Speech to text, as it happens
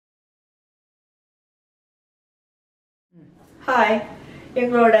Hi,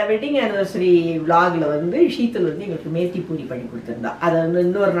 எங்களோட wedding anniversary விளாக்ல வந்து ஷீத்தல் வந்து எங்களுக்கு மேத்தி பூரி பண்ணி கொடுத்துருந்தா. அதை வந்து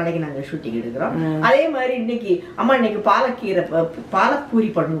இன்னொரு நாளைக்கு நாங்கள் ஷூட்டிங் எடுக்கிறோம். அதே மாதிரி இன்னைக்கு அம்மா இன்னைக்கு பாலக்கீரை பாலக் பூரி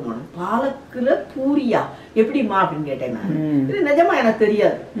பண்ணுவோம். பாலக்குல பூரியா எப்படிமா அப்படின்னு கேட்டேன் நான். இது நிஜமா எனக்கு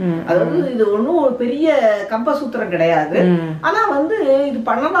தெரியாது. அது வந்து இது ஒன்றும் ஒரு பெரிய கம்பசூத்திரம் கிடையாது. ஆனா வந்து இது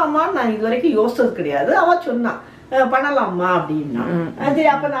பண்ணலாமான்னு நான் இது வரைக்கும் யோசிச்சது கிடையாது. அவ சொன்னான் பண்ணலாமா அப்படின்னா. சரி,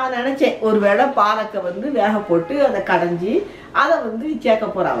 அப்ப நான் நினைச்சேன் ஒருவேளை பாலக்கை வந்து வேக போட்டு அதை கடைஞ்சி அதை வந்து சேர்க்க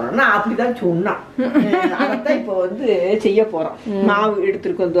போறாங்க. நான் அப்படிதான் சொன்னான். அதைத்தான் இப்போ வந்து செய்ய போறோம். மாவு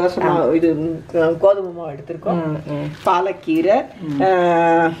எடுத்திருக்கோம், தோசை மாவு, இது கோதுமை மாவு எடுத்திருக்கோம், பாலக்கீரை,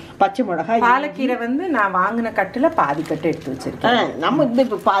 பச்சை மிளகாய். பாலக்கீரை வந்து நான் வாங்கின கட்டுல பாதி கட்டு எடுத்து வச்சிருக்கேன். நம்ம இந்த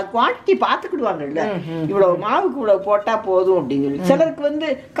இப்போ குவான்டிட்டி பார்த்துக்கிடுவாங்கல்ல, இவ்வளவு மாவுக்கு இவ்வளவு போட்டா போதும் அப்படின்னு சொல்லி. சிலருக்கு வந்து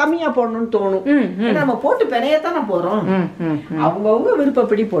கம்மியா போடணும்னு தோணும். நம்ம போட்டு பிணையத்தானே போறோம். அவங்கவுங்க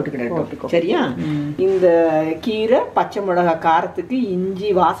விருப்பப்படி போட்டுக்கிட்டு சரியா. இந்த கீரை, பச்சை மிளகாய் காரத்துக்கு, இஞ்சி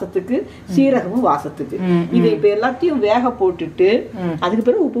வாசத்துக்கு, சீரகமும் வாசத்துக்கு, இது இப்ப எல்லாத்தையும் வேக போட்டுட்டு அதுக்கு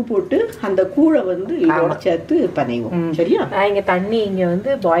பிறகு உப்பு போட்டு அந்த கூழை வந்து இதோட சேர்த்து பனைவோம். சரியா. நான் இங்க தண்ணி இங்க வந்து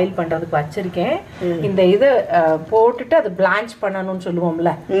பாயில் பண்றதுக்கு வச்சிருக்கேன். இந்த இதை போட்டுட்டு அது பிளான்ச் பண்ணணும்னு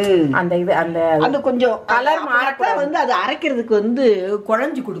சொல்லுவோம்ல, அந்த இது அந்த கொஞ்சம் கலர் மாறப்ப வந்து அது அரைக்கிறதுக்கு வந்து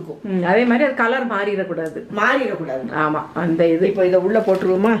குழஞ்சு கொடுக்கும். அதே மாதிரி அது கலர் மாறிடக்கூடாது. ஆமா, அந்த இது இப்ப இதை உள்ள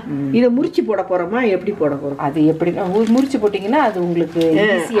போட்டுருவோமா? இதை முறிச்சு போட போறோமா? எப்படி போட போறோம்? அது எப்படி முறிச்சு போட்டீங்கன்னா அது உங்களுக்கு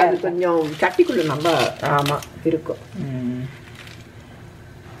கொஞ்சம் சட்டிக்குள்ள நல்லா ஆமா இருக்கும்.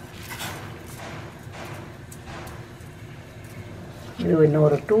 இது இன்னும்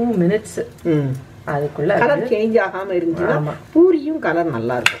ஒரு 2 minutes அதுக்குள்ள கலர் சேஞ்ச் ஆகாம இருந்துச்சுன்னா பூரியும் கலர்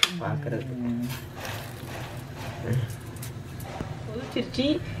நல்லா இருக்கும் பாக்குறதுக்கு. கொதிச்சிருச்சு.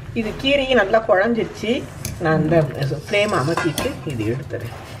 இது கீரையும் நல்லா குழஞ்சிருச்சு. நான் அந்த ஃப்ளேம் அமர்த்திட்டு இது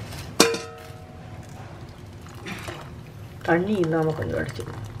எடுத்துறேன். தண்ணி இல்லாம கொஞ்சம்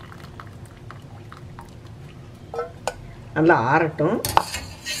அடிச்சுக்கணும். நல்லா ஆறட்டும்.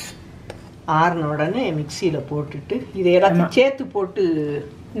 ஆறின உடனே மிக்சியில போட்டுட்டு இதை எல்லாத்தையும் சேர்த்து போட்டு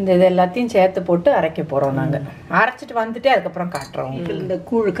இது எல்லாத்தையும் சேர்த்து போட்டு அரைக்க போறோம். நாங்க அரைச்சிட்டு வந்துட்டு அதுக்கப்புறம் காட்டுறோம். இந்த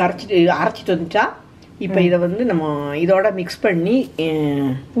கூழ் அரைச்சிட்டு வந்துச்சா இப்போ இதை வந்து நம்ம இதோட மிக்ஸ் பண்ணி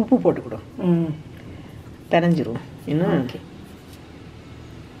உப்பு போட்டுக்கிடும். பிணைஞ்சிரும். இன்னும்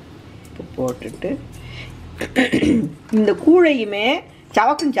உப்பு போட்டுட்டு இந்த கூழையுமே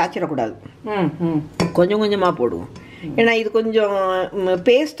சவக்குன்னு சாச்சிடக்கூடாது. கொஞ்சம் கொஞ்சமா போடுவோம். ஏன்னா இது கொஞ்சம்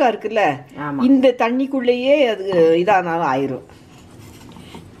பேஸ்டா இருக்குல்ல, இந்த தண்ணிக்குள்ளேயே அது இதானாலும் ஆயிரும்.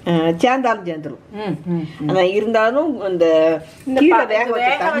 சேர்ந்தாலும் சேர்ந்துரும். ஆனா இருந்தாலும் இந்த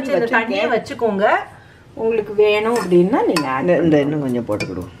தண்ணியை வச்சுக்கோங்க. உங்களுக்கு வேணும் அப்படின்னா நீங்க இந்த இன்னும் கொஞ்சம்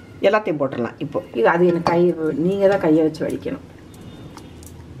போட்டுக்கிடுவோம். எல்லாத்தையும் போட்டுடலாம். இப்போ இது அது எனக்கு நீங்க தான் கையை வச்சு வடிக்கணும்.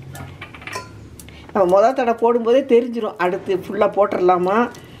 நம்ம முதல் தடவை போடும்போதே தெரிஞ்சிடும் அடுத்து ஃபுல்லாக போட்டுடலாமா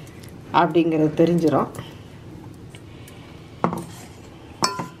அப்படிங்கிறது தெரிஞ்சிடும்.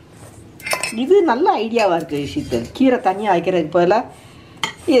 இது நல்ல ஐடியாவாக இருக்குது ஷீத்தல். கீரை தனியாக வைக்கிறதுக்கு பதிலாக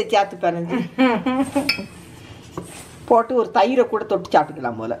இதை சேர்த்து பிணைஞ்சு போட்டு ஒரு தயிரை கூட தொட்டு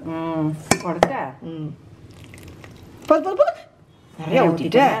சாப்பிட்டுக்கலாம் போல. நிறையா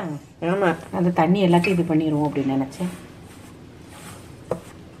ஊற்றிட்டேன். ஆமாம், அந்த தண்ணி எல்லாத்தையும் இது பண்ணிடுவோம் அப்படின்னு நினச்சேன்.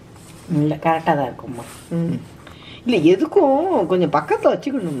 இல்லை, கரெக்டாக தான் இருக்கும்மா. இல்லை, எதுக்கும் கொஞ்சம் பக்கத்தில்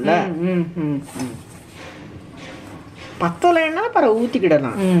வச்சுக்கணும்ல. பத்தலைன்னா பரவ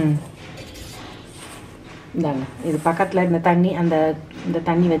ஊற்றிக்கிடலாம். இந்தாங்க, இது பக்கத்தில் இந்த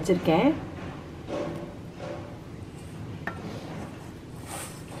தண்ணி வச்சுருக்கேன்.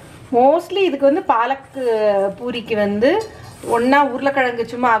 மோஸ்ட்லி இதுக்கு வந்து பாலக்கு பூரிக்கு வந்து ஒன்னா உருளைக்கிழங்கு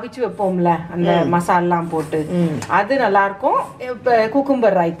சும்மா அவிச்சு வைப்போம்ல, அந்த மசாலாம் போட்டு, அது நல்லா இருக்கும். இப்போ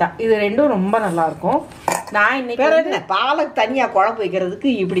குக்கும்பர் ரைத்தா, இது ரெண்டும் ரொம்ப நல்லா இருக்கும். நான் இன்னைக்கு பாலக் தனியா குழம்பு வைக்கிறதுக்கு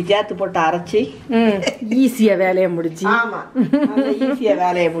இப்படி சேர்த்து போட்டு அரைச்சி ஈஸியா வேலையை முடிச்சு. ஆமா, ஈஸியா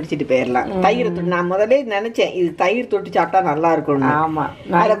வேலையை முடிச்சிட்டு போயிடலாம். தயிர் தொட்டு நான் முதல்ல நினைச்சேன் இது தயிர் தொட்டு சாப்பிட்டா நல்லா இருக்கும். ஆமா,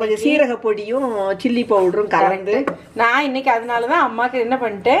 அதுல கொஞ்சம் சீரக பொடியும் சில்லி பவுடரும் கலந்து. நான் இன்னைக்கு அதனாலதான் அம்மாக்கு என்ன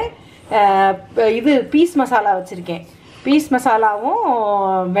பண்ணிட்டேன், இது பீஸ் மசாலா வச்சிருக்கேன். பீஸ் மசாலாவும்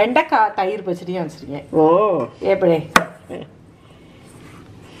வெண்டைக்காய் தயிர் பச்சடியும் வச்சிருக்கேன். ஓ, எப்படி?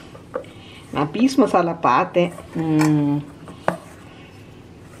 நான் பீஸ் மசாலா பார்த்தேன்.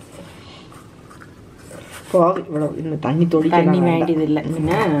 இவ்வளவு இன்னும் தண்ணி வேண்டியது இல்லை.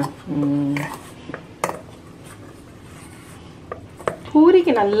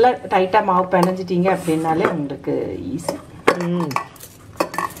 பூரிக்கு நல்லா டைட்டா மாவு பிணைஞ்சிட்டீங்க அப்படின்னாலே உங்களுக்கு ஈஸி.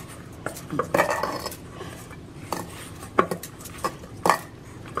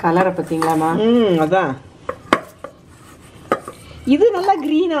 கலரை பார்த்தீங்களாமா? அதான் இது நல்லா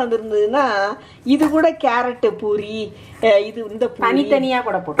கிரீனா வந்திருந்ததுன்னா இது கூட கேரட் பூரி இது இந்த தனித்தனியா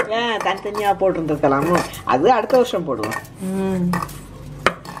கூட போட்டு தனித்தனியா போட்டுருந்துருக்கலாமோ. அது அடுத்த வருஷம் போடுவோம்.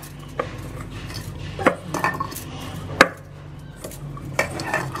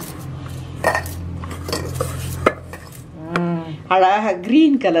 அழகா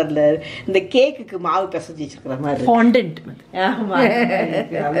கிரீன் கலர்ல இந்த கேக்குக்கு மாவு பிசைஞ்சு வச்சிருக்கிற மாதிரி ஃபாண்டன்ட்.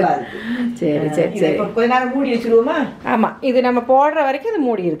 சரி சரி சரி, கொஞ்ச நேரம் மூடி வச்சிருவோமா? ஆமா, இது நம்ம போடுற வரைக்கும் இது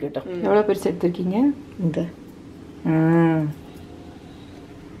மூடி இருக்கட்டும். எவ்வளவு பெருசு எடுத்திருக்கீங்க? இந்த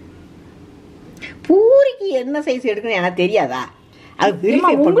பூரிக்கு என்ன சைஸ் எடுக்கணும் எனக்கு தெரியாதா?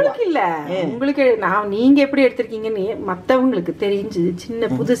 உங்களுக்கு இல்ல, உங்களுக்கு நீங்க எப்படி எடுத்திருக்கீங்கன்னு மத்தவங்களுக்கு தெரிஞ்சு. சின்ன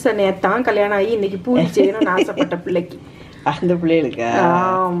புதுசா நேத்தான் கல்யாணம் ஆகி இன்னைக்கு பூரி செய்யணும்னு ஆசைப்பட்ட பிள்ளைக்கு, அந்த பிள்ளைகளுக்கு.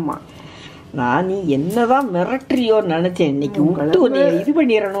 ஆமா, நான் நீ என்னதான் மிரட்டுறியோ நினைச்சேன். இன்னைக்கு விட்டு நீ இது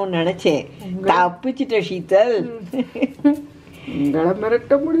பண்ணிடணும்னு நினைச்சேன். தப்பிச்சிட்ட ஷீதல். உங்களை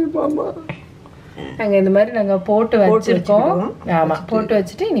மிரட்ட முடியுமாமா? நாங்க இந்த மாதிரி நாங்க போட்டு வச்சிருக்கோம். ஆமா, போட்டு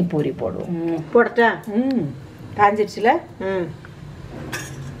வச்சுட்டு இனி பூரி போடுவோம். போட்டா காஞ்சிடுச்சுல.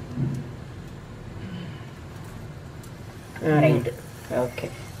 Right, okay.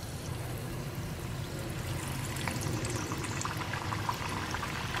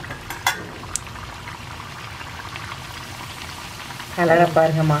 கலரை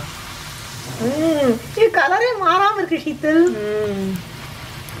பாருங்கம்மா. இது கலரே மாறாம இருக்கு ஷீதல்.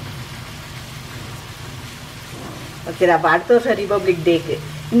 ஓகே, அப்ப அடுத்த வருஷம் ரிபப்ளிக் டேக்கு,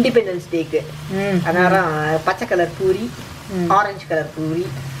 இண்டிபெண்டன்ஸ் டேக்கு அதனால பச்சை colour puri, orange colour puri.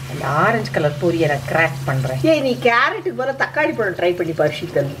 அந்த ஆரஞ்சு கலர் பூரியை நான் கிராக் பண்றேன். நீ கேரட்டுக்கு போல தக்காளி பழம் ட்ரை பண்ணி பாரு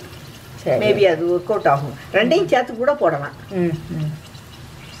ஷீதல். மேபி அது ஒர்க் அவுட் ஆகும். ரெண்டையும் சேர்த்து கூட போடலாம்.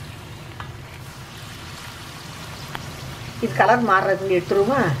 இது கலர் மாறுறதுக்கு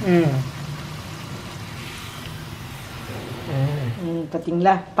எடுத்துருமா?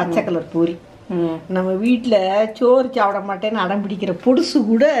 பாத்தீங்களா, பச்சை கலர் பூரி. நம்ம வீட்டுல சோறு சாப்பிட மாட்டேன்னு அடம் பிடிக்கிற பொடுசு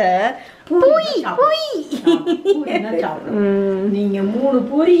கூட நீங்க 3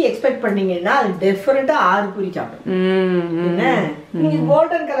 பூரி எக்ஸ்பெக்ட் பண்ணீங்கன்னா அது டெஃபரெண்டா 6 பூரி சாப்பிடும். என்ன, நீங்க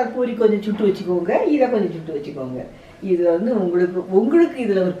கோல்டன் கலர் பூரி கொஞ்சம் சுட்டு வச்சுக்கோங்க, இதை கொஞ்சம் சுட்டு வச்சுக்கோங்க. இது வந்து உங்களுக்கு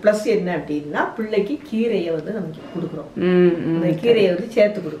இதுல ஒரு பிளஸ் என்ன அப்படின்னா, பிள்ளைக்கு கீரையை வந்து நமக்கு கொடுக்குறோம். இந்த கீரையை வந்து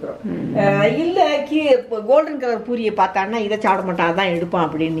சேர்த்து கொடுக்குறோம். இல்ல கோல்டன் கலர் பூரியை பார்த்தான்னா இதை சாப்பிட மாட்டான், அதான் எடுப்பான்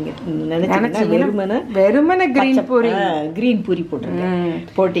அப்படின்னு நீங்க நினைச்சீங்கன்னா வெறுமனே கிரீன் பூரி, கிரீன் பூரி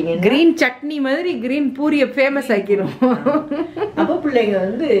போட்டீங்க. கிரீன் சட்னி மாதிரி கிரீன் பூரியை ஃபேமஸ் ஆக்கிடும். அப்ப பிள்ளைங்க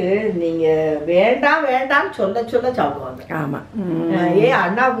வந்து நீங்க வேண்டாம் வேண்டாம்னு சொல்ல சொல்ல சாப்பிடுவாங்க. ஆமா,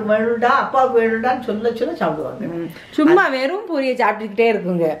 அண்ணாவுக்கு வேணும்டா அப்பாவுக்கு வேணும்டான்னு சொல்ல சொல்ல சாப்பிடுவாங்க. சும்மா வெறும் பூரியை சாப்பிட்டுக்கிட்டே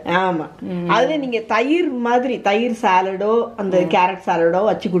இருக்குங்க. ஆமா, அதுல நீங்க தயிர் மாதிரி தயிர் சாலடோ அந்த கேரட் சாலடோ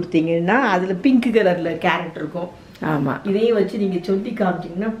வச்சு கொடுத்தீங்கன்னா அதுல பிங்க் கலர்ல கேரட் இருக்கும். ஆமா, இதையும் வச்சு நீங்க சொல்லி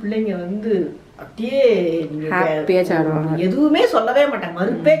காமிச்சீங்கன்னா பிள்ளைங்க வந்து அப்படியே எதுவுமே சொல்லவே மாட்டாங்க,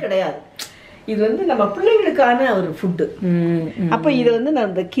 மறுப்பே கிடையாது. இது வந்து நம்ம பிள்ளைங்களுக்கான ஒரு ஃபுட்டு. அப்ப இதை வந்து நான்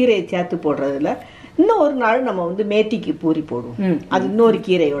இந்த கீரையை சேர்த்து போடுறதுல இன்னும் ஒரு நாள் நம்ம வந்து மேத்திக்கு பூரி போடுவோம். அது இன்னொரு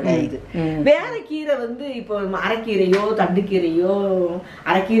கீரையோட இது. வேற கீரை வந்து இப்போ அரைக்கீரையோ தண்டுக்கீரையோ,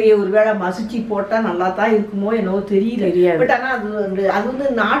 அரைக்கீரையை ஒருவேளை மசிச்சு போட்டா நல்லா தான் இருக்குமோ என்னவோ தெரியல. பட் ஆனா அது வந்து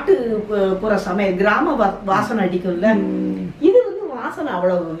நாட்டு புற சமையல், கிராம வாசனை அடிக்கும்ல. இது வந்து வாசனை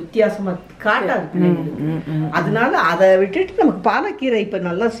அவ்வளவு வித்தியாசமா காட்டாது பிள்ளைங்களுக்கு. அதனால அதை விட்டுட்டு நமக்கு பாலக்கீரை இப்ப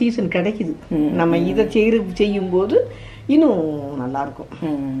நல்லா சீசன் கிடைக்குது. நம்ம இதை செய்யும் போது இன்னும் நல்லா இருக்கும்.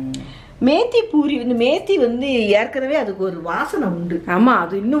 மேத்தி பூரி வந்து மேத்தி வந்து ஏற்கனவே அதுக்கு ஒரு வாசனை உண்டு. ஆமா,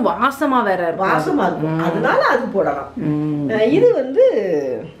 அது இன்னும் வாசமா வேற வாசமா இருக்கும், அதனால அது போடலாம். இது வந்து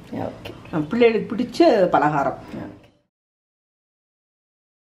பிள்ளைகளுக்கு பிடிச்ச பலகாரம்.